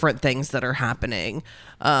seeing different things that are happening.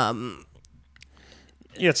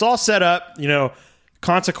 It's all set up,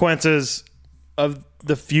 consequences of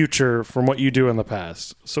the future from what you do in the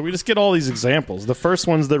past. So we just get all these examples. The first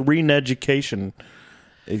one's the Reneducation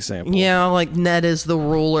example. Yeah, like Ned is the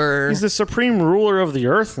ruler. He's the supreme ruler of the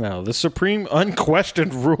earth now. The supreme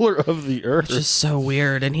unquestioned ruler of the earth. Which is so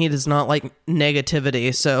weird. And he does not like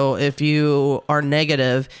negativity. So if you are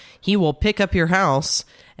negative, he will pick up your house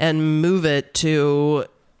and move it to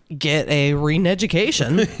get a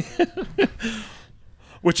Reneducation.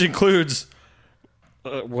 Which includes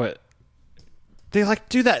what? They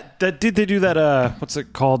do that. Did they do that? What's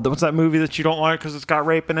it called? What's that movie that you don't like because it's got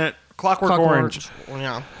rape in it? Clockwork Orange.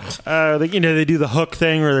 Yeah. They do the hook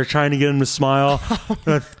thing where they're trying to get him to smile,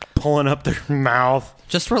 pulling up their mouth.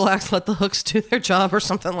 Just relax, let the hooks do their job or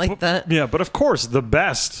something like that. Yeah, but of course, the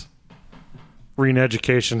best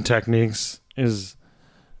Reneducation techniques is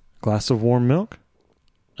a glass of warm milk,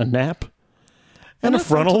 a nap, and a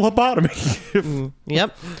frontal lobotomy.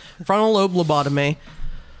 Yep. Frontal lobe lobotomy.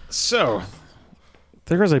 So,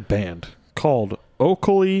 there is a band called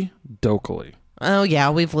Okely Dokely. Oh, yeah.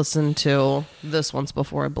 We've listened to this once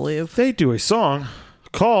before, I believe. They do a song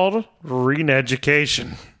called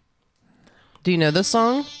Reneducation. Do you know this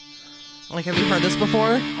song? Like, have you heard this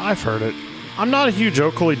before? I've heard it. I'm not a huge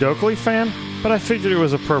Okely Dokely fan, but I figured it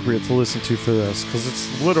was appropriate to listen to for this because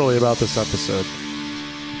it's literally about this episode.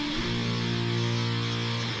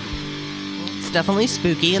 It's definitely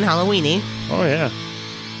spooky and Halloweeny. Oh, yeah.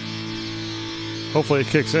 Hopefully it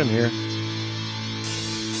kicks in here.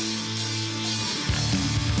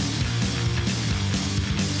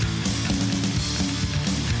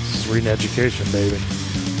 This is Reneducation, baby.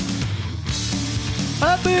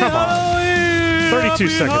 Come on. 32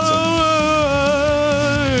 seconds in.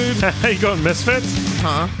 How you going, Misfits?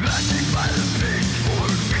 Huh?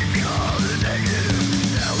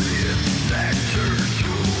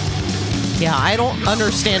 Yeah, I don't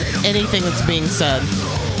understand anything that's being said.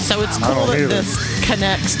 So it's cool don't that either. this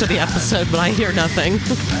connects to the episode, but I hear nothing.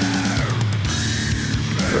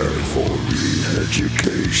 Prepare for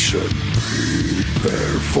Reneducation.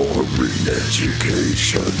 Prepare for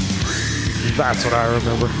Reneducation. That's what I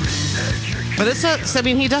remember. But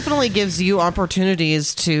he definitely gives you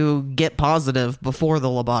opportunities to get positive before the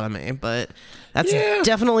lobotomy, but that's Yeah.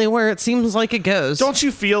 definitely where it seems like it goes. Don't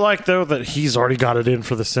you feel like, though, that he's already got it in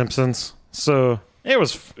for The Simpsons? So it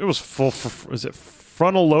was full for, is it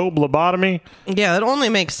frontal lobe lobotomy? Yeah, it only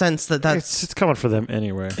makes sense that It's coming for them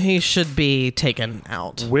anyway. he should be taken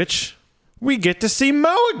out. Which we get to see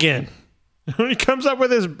Moe again. When he comes up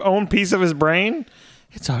with his own piece of his brain.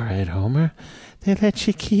 It's all right, Homer. They let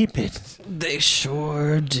you keep it. They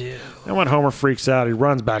sure do. And when Homer freaks out, he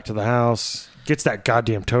runs back to the house, gets that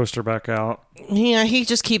goddamn toaster back out. Yeah, he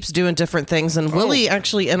just keeps doing different things, and Willie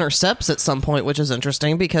actually intercepts at some point, which is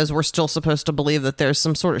interesting because we're still supposed to believe that there's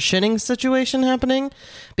some sort of shitting situation happening,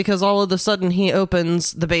 because all of a sudden he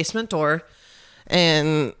opens the basement door,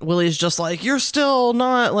 and Willie's just like, you're still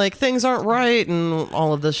not, like, things aren't right, and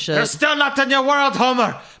all of this shit. You're still not in your world,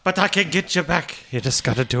 Homer, but I can get you back. You just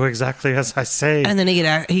gotta do exactly as I say. And then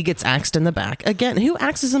he gets axed in the back. Again, who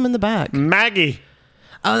axes him in the back? Maggie.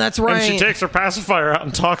 Oh, that's right. And she takes her pacifier out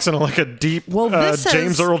and talks in like a deep this says-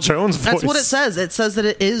 James Earl Jones voice. That's what it says. It says that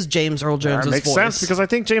it is James Earl Jones' That makes voice. sense because I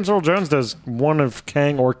think James Earl Jones does one of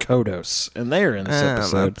Kang or Kodos, and they are in this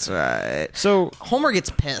episode. That's right. So Homer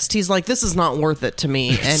gets pissed. He's like, this is not worth it to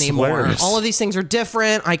me anymore. hilarious. All of these things are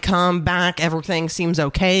different. I come back, everything seems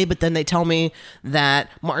okay, but then they tell me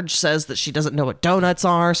that Marge says that she doesn't know what donuts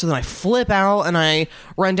are, so then I flip out and I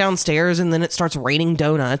run downstairs, and then it starts raining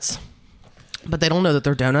donuts. But they don't know that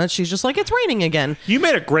they're donuts. She's just like, it's raining again. you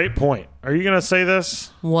made a great point. Are you going to say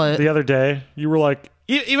this? What? The other day, you were like,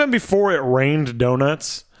 even before it rained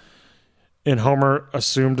donuts, and Homer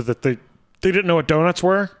assumed that they didn't know what donuts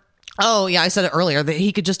were. Oh, yeah, I said it earlier, that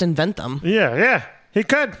he could just invent them. Yeah, he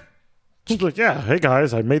could. He's like, yeah, hey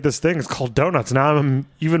guys, I made this thing. It's called donuts. Now I'm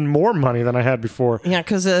even more money than I had before. Yeah,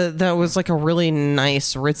 because that was like a really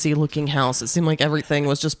nice, ritzy looking house. It seemed like everything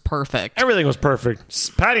was just perfect. Everything was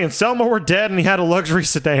perfect. Patty and Selma were dead, and he had a luxury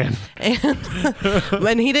sedan.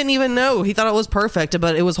 And he didn't even know. He thought it was perfect,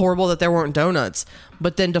 but it was horrible that there weren't donuts.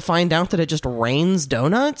 But then to find out that it just rains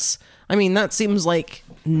donuts, I mean, that seems like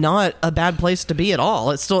not a bad place to be at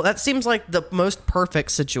all. That seems like the most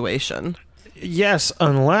perfect situation. Yes,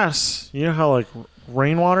 unless you know how like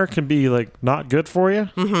rainwater can be like not good for you.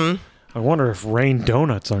 Mm-hmm. I wonder if rain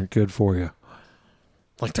donuts aren't good for you.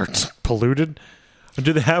 Like they're polluted.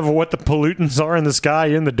 Do they have what the pollutants are in the sky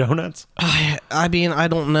in the donuts? I mean, I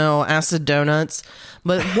don't know. Acid donuts.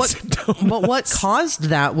 But what caused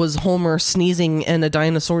that was Homer sneezing in a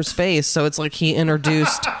dinosaur's face. So it's like he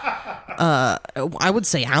introduced, I would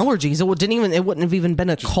say allergies. It wouldn't have even been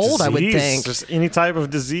a cold, Disease, I would think. Just any type of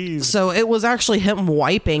disease. So it was actually him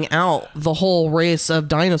wiping out the whole race of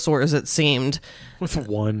dinosaurs, it seemed. With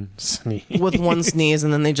one sneeze. With one sneeze,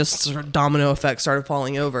 and then they just sort of domino effect started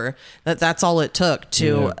falling over. That's all it took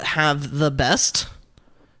to have the best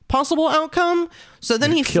possible outcome. So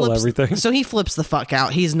then he kill flips everything. So he flips the fuck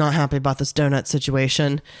out. He's not happy about this donut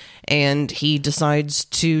situation, and he decides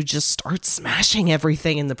to just start smashing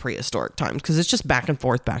everything in the prehistoric times because it's just back and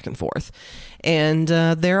forth. And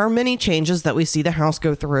there are many changes that we see the house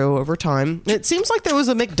go through over time. It seems like there was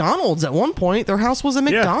a McDonald's at one point. Their house was a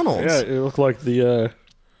McDonald's. Yeah, it looked like the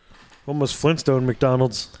almost Flintstone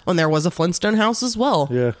McDonald's. And there was a Flintstone house as well.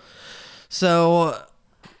 Yeah. So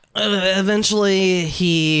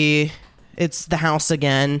eventually it's the house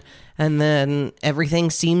again, and then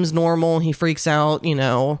everything seems normal. He freaks out,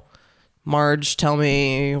 Marge, tell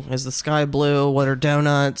me, is the sky blue? What are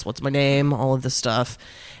donuts? What's my name? All of this stuff.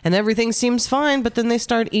 And everything seems fine, but then they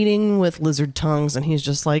start eating with lizard tongues, and he's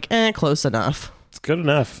just like, close enough. It's good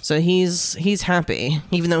enough. So he's happy,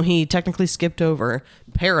 even though he technically skipped over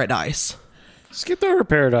paradise. Skipped over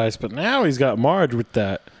paradise, but now he's got Marge with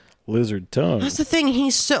that lizard tongue. That's the thing.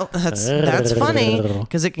 That's funny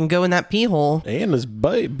because it can go in that pee hole. And his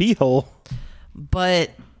beehole. But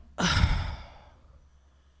what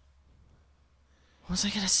was I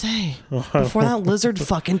gonna say before that lizard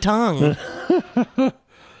fucking tongue?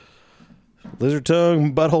 Lizard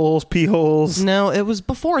tongue, buttholes, pee holes. No, it was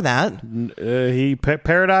before that.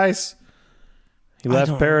 Paradise. He left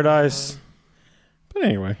don't paradise. But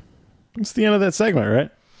anyway, it's the end of that segment,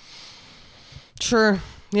 right? Sure.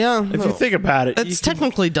 Yeah. If you think about it, It's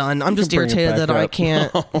technically done. I'm just bring it irritated back that I up.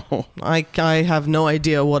 can't. I have no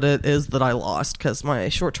idea what it is that I lost because my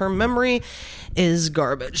short-term memory is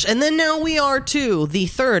garbage. And then now we are to the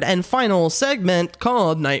third and final segment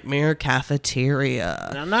called Nightmare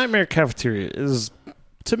Cafeteria. Now, Nightmare Cafeteria is,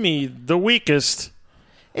 to me, the weakest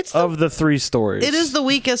It's of the three stories. It is the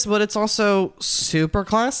weakest, but it's also super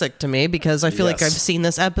classic to me because I feel like I've Yes. seen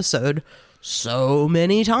this episode so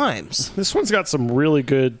many times. This one's got some really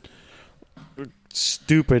good,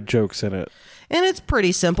 stupid jokes in it. And it's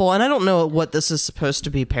pretty simple, and I don't know what this is supposed to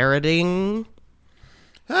be parodying.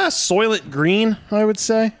 Soylent Green, I would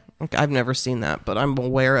say. I've never seen that, but I'm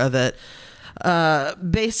aware of it.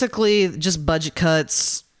 Basically, just budget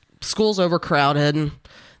cuts. School's overcrowded.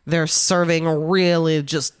 They're serving really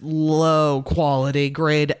just low quality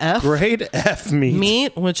grade F. Grade F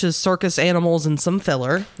meat. Which is circus animals and some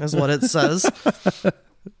filler, is what it says.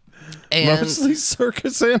 And Mostly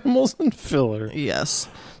circus animals and filler. yes.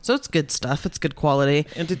 So it's good stuff. It's good quality.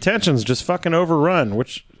 And detention's just fucking overrun,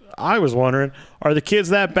 which I was wondering, are the kids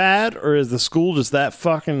that bad, or is the school just that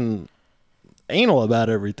fucking anal about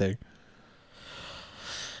everything?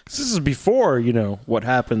 'Cause this is before, what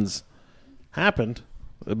happened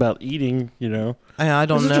about eating, I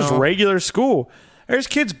don't This know. is just regular school. There's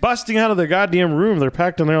kids busting out of their goddamn room. They're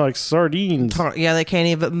packed in there like sardines. Yeah, they can't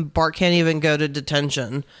even. Bart can't even go to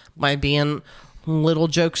detention by being little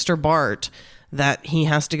jokester Bart. That he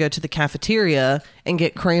has to go to the cafeteria and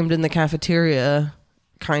get creamed in the cafeteria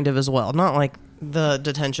kind of as well. Not like the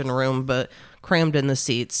detention room, but crammed in the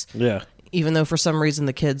seats. Yeah. Even though for some reason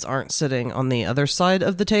the kids aren't sitting on the other side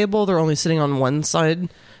of the table. They're only sitting on one side,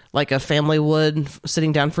 like a family would,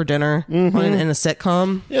 sitting down for dinner in a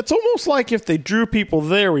sitcom. Yeah, it's almost like if they drew people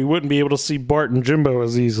there, we wouldn't be able to see Bart and Jimbo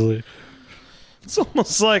as easily. It's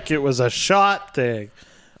almost like it was a shot thing.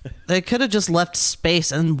 They could have just left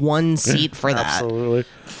space and one seat for that.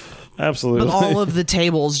 Absolutely. But all of the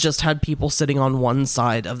tables just had people sitting on one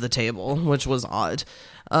side of the table, which was odd.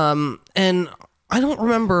 And I don't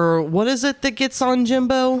remember, what is it that gets on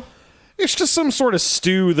Jimbo? It's just some sort of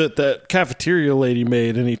stew that cafeteria lady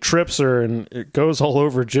made, and he trips her, and it goes all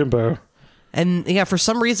over Jimbo. And yeah, for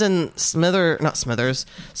some reason, Skinner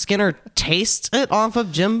tastes it off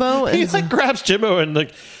of Jimbo. And He like grabs Jimbo and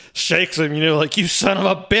like shakes him, like, you son of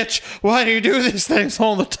a bitch, why do you do these things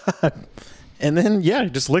all the time? And then, yeah, he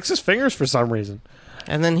just licks his fingers for some reason.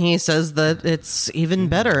 And then he says that it's even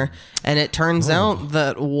better. And it turns out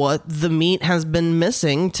that what the meat has been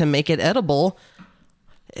missing to make it edible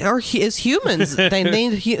is humans. So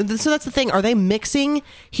that's the thing. Are they mixing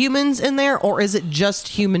humans in there, or is it just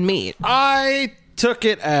human meat? I took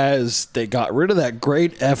it as they got rid of that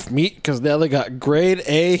grade F meat because now they got grade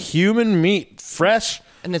A human meat, fresh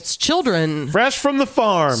And it's children. fresh from the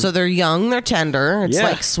farm. So they're young, they're tender. It's Yeah.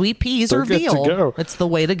 like sweet peas They're or good to veal. go. It's the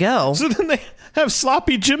way to go. So then they have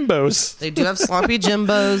sloppy Jimbos. They do have sloppy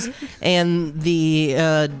Jimbos, and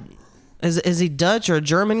the is he Dutch or a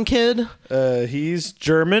German kid? He's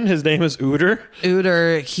German. His name is Uter.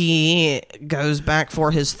 Uter, he goes back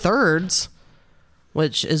for his thirds,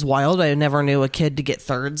 which is wild. I never knew a kid to get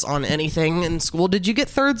thirds on anything in school. Did you get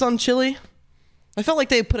thirds on chili? I felt like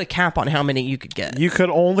they put a cap on how many you could get. You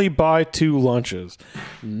could only buy 2 lunches.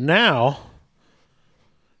 Now,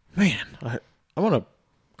 man, I want to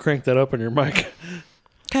crank that up on your mic.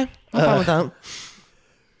 Okay, I'm fine with that.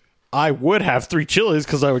 I would have 3 chilies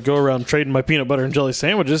because I would go around trading my peanut butter and jelly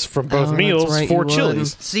sandwiches from both Oh, meals that's right, for you would.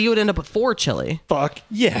 chilies. So you would end up with 4 chili. Fuck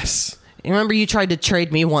yes. You remember you tried to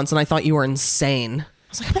trade me once, and I thought you were insane. I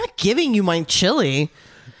was like, I'm not giving you my chili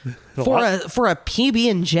for a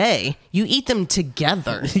PB&J. You eat them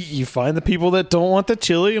together. You find the people that don't want the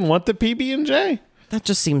chili and want the PB&J. That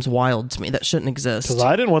just seems wild to me. That shouldn't exist. Because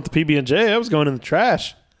I didn't want the PB&J. I was going in the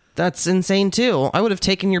trash. That's insane too. I would have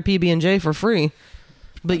taken your PB&J for free,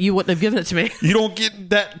 but you wouldn't have given it to me. You don't get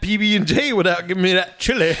that PB&J without giving me that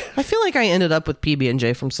chili. I feel like I ended up with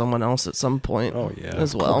PB&J from someone else at some point. Oh, yeah.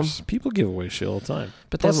 as of well. course. People give away shit all the time.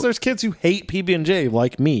 But Plus, they- there's kids who hate PB&J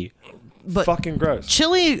like me. But Fucking gross.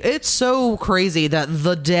 chili, it's so crazy that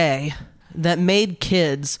the day that made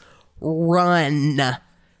kids run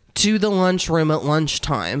to the lunchroom at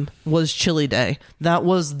lunchtime was chili day. That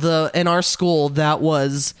was in our school, that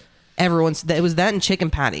was everyone's, it was that and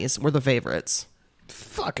chicken patties were the favorites.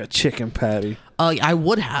 Fuck a chicken patty. I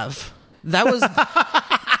would have. That was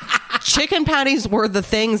chicken patties were the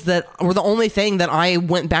things that were the only thing that I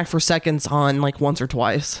went back for seconds on, like once or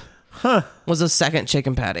twice. Was a second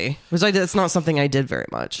chicken patty. Because it's not something I did very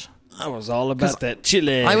much. I was all about that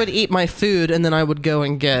chili. I would eat my food and then I would go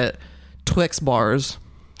and get Twix bars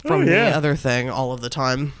from the other thing all of the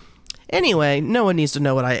time. Anyway, no one needs to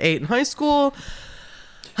know what I ate in high school.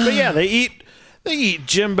 But yeah, they eat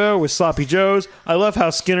Jimbo with sloppy joes. I love how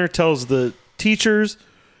Skinner tells the teachers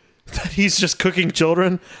that he's just cooking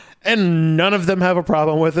children, and none of them have a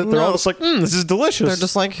problem with it. They're all No. just like, this is delicious. They're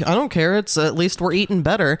just like, I don't care. It's at least we're eating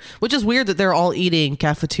better. Which is weird that they're all eating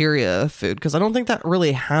cafeteria food because I don't think that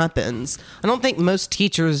really happens. I don't think most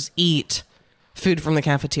teachers eat food from the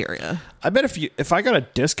cafeteria. I bet if I got a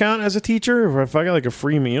discount as a teacher, or if I got like a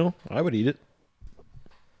free meal, I would eat it.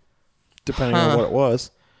 Depending on what it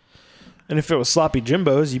was. And if it was sloppy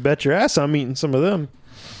Jimbos, you bet your ass I'm eating some of them.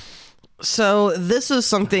 So this is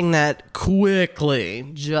something that quickly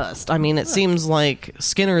it seems like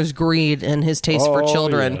Skinner's greed and his taste for Oh,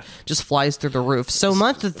 children yeah. just flies through the roof so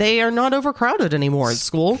much that they are not overcrowded anymore at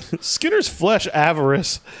school. Skinner's flesh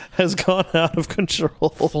avarice has gone out of control.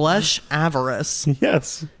 Flesh avarice.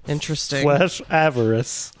 Yes. Interesting. Flesh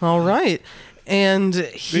avarice. All right. And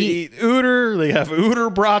They he, eat Uter. They have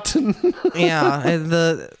Uter Braten. yeah,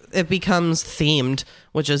 it becomes themed,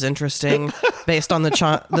 which is interesting based on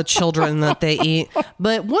the children that they eat.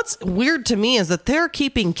 But what's weird to me is that they're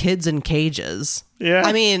keeping kids in cages. Yeah.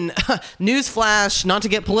 I mean, newsflash, not to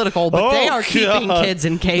get political, but they Oh, are keeping God. kids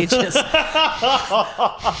in cages.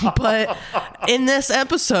 But in this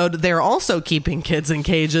episode, they're also keeping kids in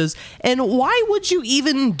cages. And why would you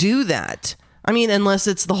even do that? I mean, unless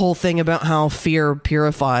it's the whole thing about how fear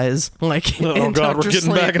purifies, like Oh, in God, we're Dr.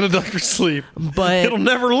 getting Sleep. back into Dr. Sleep. But It'll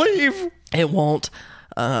never leave. it won't.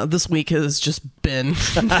 This week has just been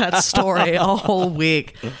that story a whole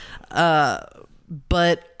week.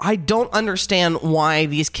 But I don't understand why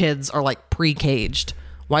these kids are like pre-caged.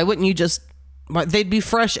 Why wouldn't you just... They'd be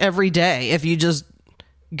fresh every day if you just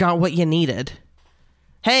got what you needed.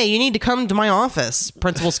 Hey, you need to come to my office,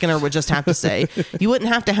 Principal Skinner would just have to say. You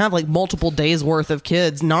wouldn't have to have like multiple days worth of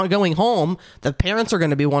kids not going home. The parents are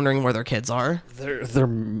going to be wondering where their kids are. They're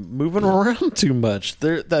moving around too much.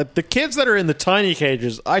 The kids that are in the tiny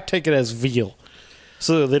cages, I take it as veal.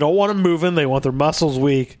 So they don't want them moving. They want their muscles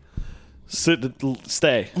weak.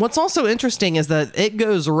 Stay. What's also interesting is that it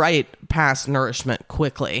goes right past nourishment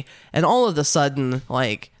quickly, and all of a sudden,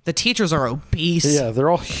 like, the teachers are obese. Yeah, they're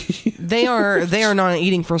all. They are not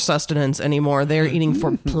eating for sustenance anymore. They're eating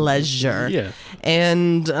for pleasure. Yeah.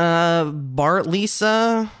 And Bart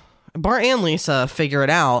and Lisa figure it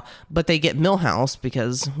out, but they get Milhouse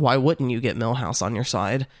because why wouldn't you get Milhouse on your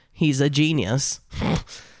side? He's a genius.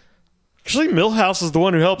 Actually, Milhouse is the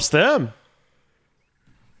one who helps them.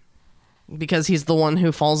 Because he's the one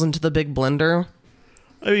who falls into the big blender.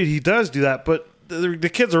 I mean, he does do that, but the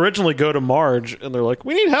kids originally go to Marge, and they're like,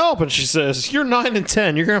 we need help. And she says, you're 9 and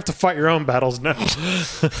 10. You're going to have to fight your own battles now.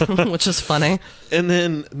 Which is funny. And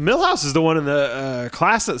then Milhouse is the one in the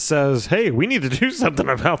class that says, hey, we need to do something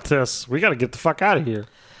about this. We got to get the fuck out of here.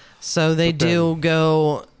 So they do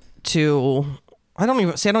go to... I don't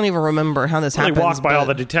even remember how this happens. They walk by all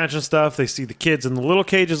the detention stuff. They see the kids in the little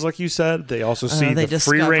cages, like you said. They also see the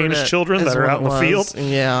free-range children that are out in the field.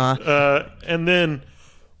 Yeah. And then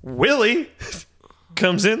Willie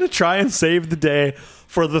comes in to try and save the day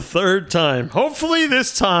for the third time. Hopefully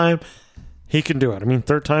this time he can do it. I mean,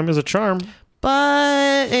 third time is a charm.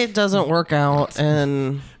 But it doesn't work out.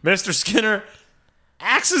 And Mr. Skinner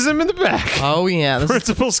axes him in the back. Oh, yeah.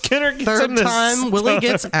 Principal Skinner gets third him this time Willie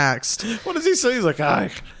gets axed. What does he say? He's like,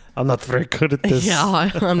 I'm not very good at this. Yeah,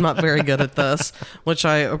 I'm not very good at this, which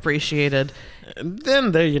I appreciated. And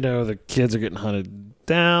then the kids are getting hunted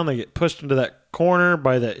down. They get pushed into that corner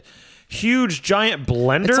by that huge giant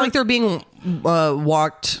blender. It's like they're being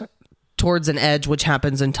walked towards an edge, which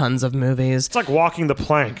happens in tons of movies. It's like walking the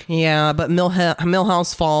plank. Yeah, but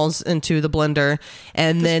Milhouse falls into the blender,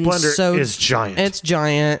 and This blender is giant. It's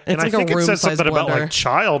giant. It's And like I think a it says room-sized something blender. about like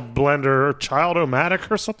child blender or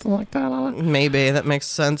child-o-matic or something like that on it. Maybe that makes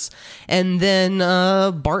sense. And then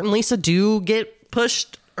Bart and Lisa do get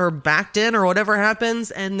pushed or backed in or whatever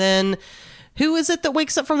happens, and then who is it that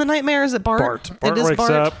wakes up from the nightmare? Is it Bart? Bart It is wakes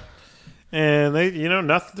Bart. up, and they,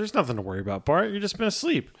 there's nothing to worry about, Bart. You've just been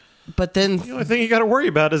asleep. But then The only thing you got to worry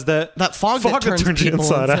about is that fog that turns you people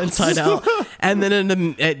inside out. out. And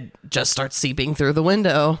then it just starts seeping through the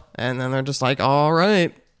window. And then they're just like, all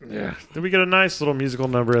right. Yeah. Then we get a nice little musical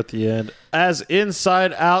number at the end as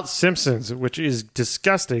Inside Out Simpsons, which is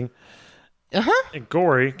disgusting and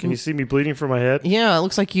gory. Can you see me bleeding from my head? Yeah, it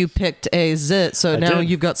looks like you picked a zit. So now did.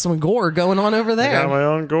 you've got some gore going on over I there. got my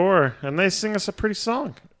own gore. And they sing us a pretty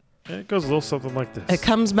song. And it goes a little something like this. It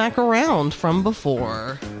comes back around from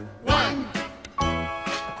before.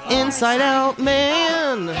 Inside Out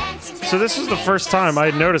Man. So this was the first time I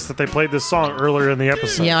had noticed that they played this song earlier in the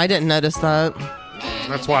episode. Yeah, I didn't notice that.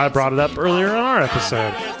 That's why I brought it up earlier in our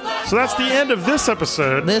episode. So that's the end of this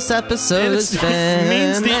episode. This episode is It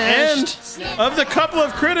means the end finished. of the Couple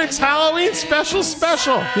of Critics Halloween special.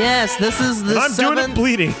 Yes, this is the And I'm doing it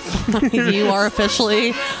bleeding. You are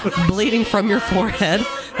officially bleeding from your forehead.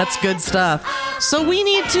 That's good stuff. So we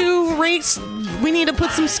need to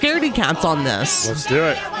put some scaredy cats on this. Let's do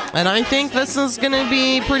it. And I think this is going to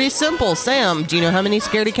be pretty simple. Sam, do you know how many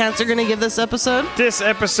scaredy cats are going to give this episode? This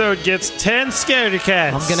episode gets 10 scaredy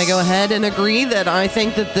cats. I'm going to go ahead and agree that I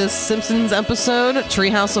think that this Simpsons episode,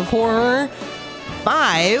 Treehouse of Horror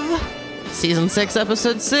 5, Season 6,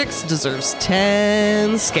 Episode 6, deserves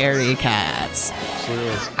 10 scaredy cats.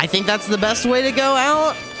 I think that's the best way to go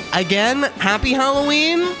out. Again, happy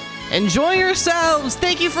Halloween. Enjoy yourselves.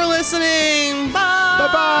 Thank you for listening. Bye.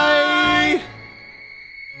 Bye-bye.